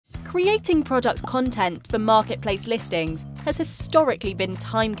Creating product content for marketplace listings has historically been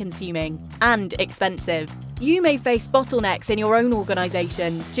time-consuming and expensive. You may face bottlenecks in your own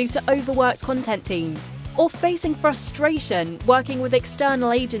organisation due to overworked content teams, or facing frustration working with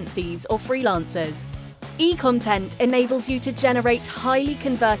external agencies or freelancers. E-comtent enables you to generate highly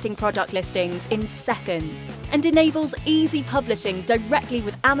converting product listings in seconds and enables easy publishing directly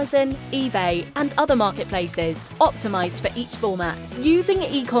with Amazon, eBay and other marketplaces, optimized for each format. Using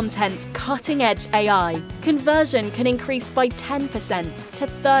E-content's cutting-edge AI, conversion can increase by 10% to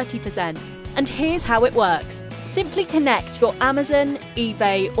 30%. And here's how it works. Simply connect your Amazon,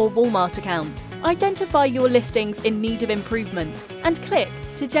 eBay or Walmart account. Identify your listings in need of improvement and click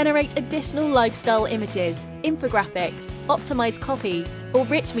to generate additional lifestyle images, infographics, optimized copy, or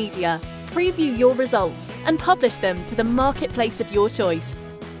rich media. Preview your results and publish them to the marketplace of your choice.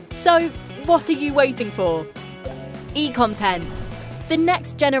 So, what are you waiting for? E-comtent, the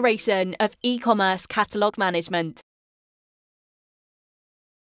next generation of e-commerce catalog management.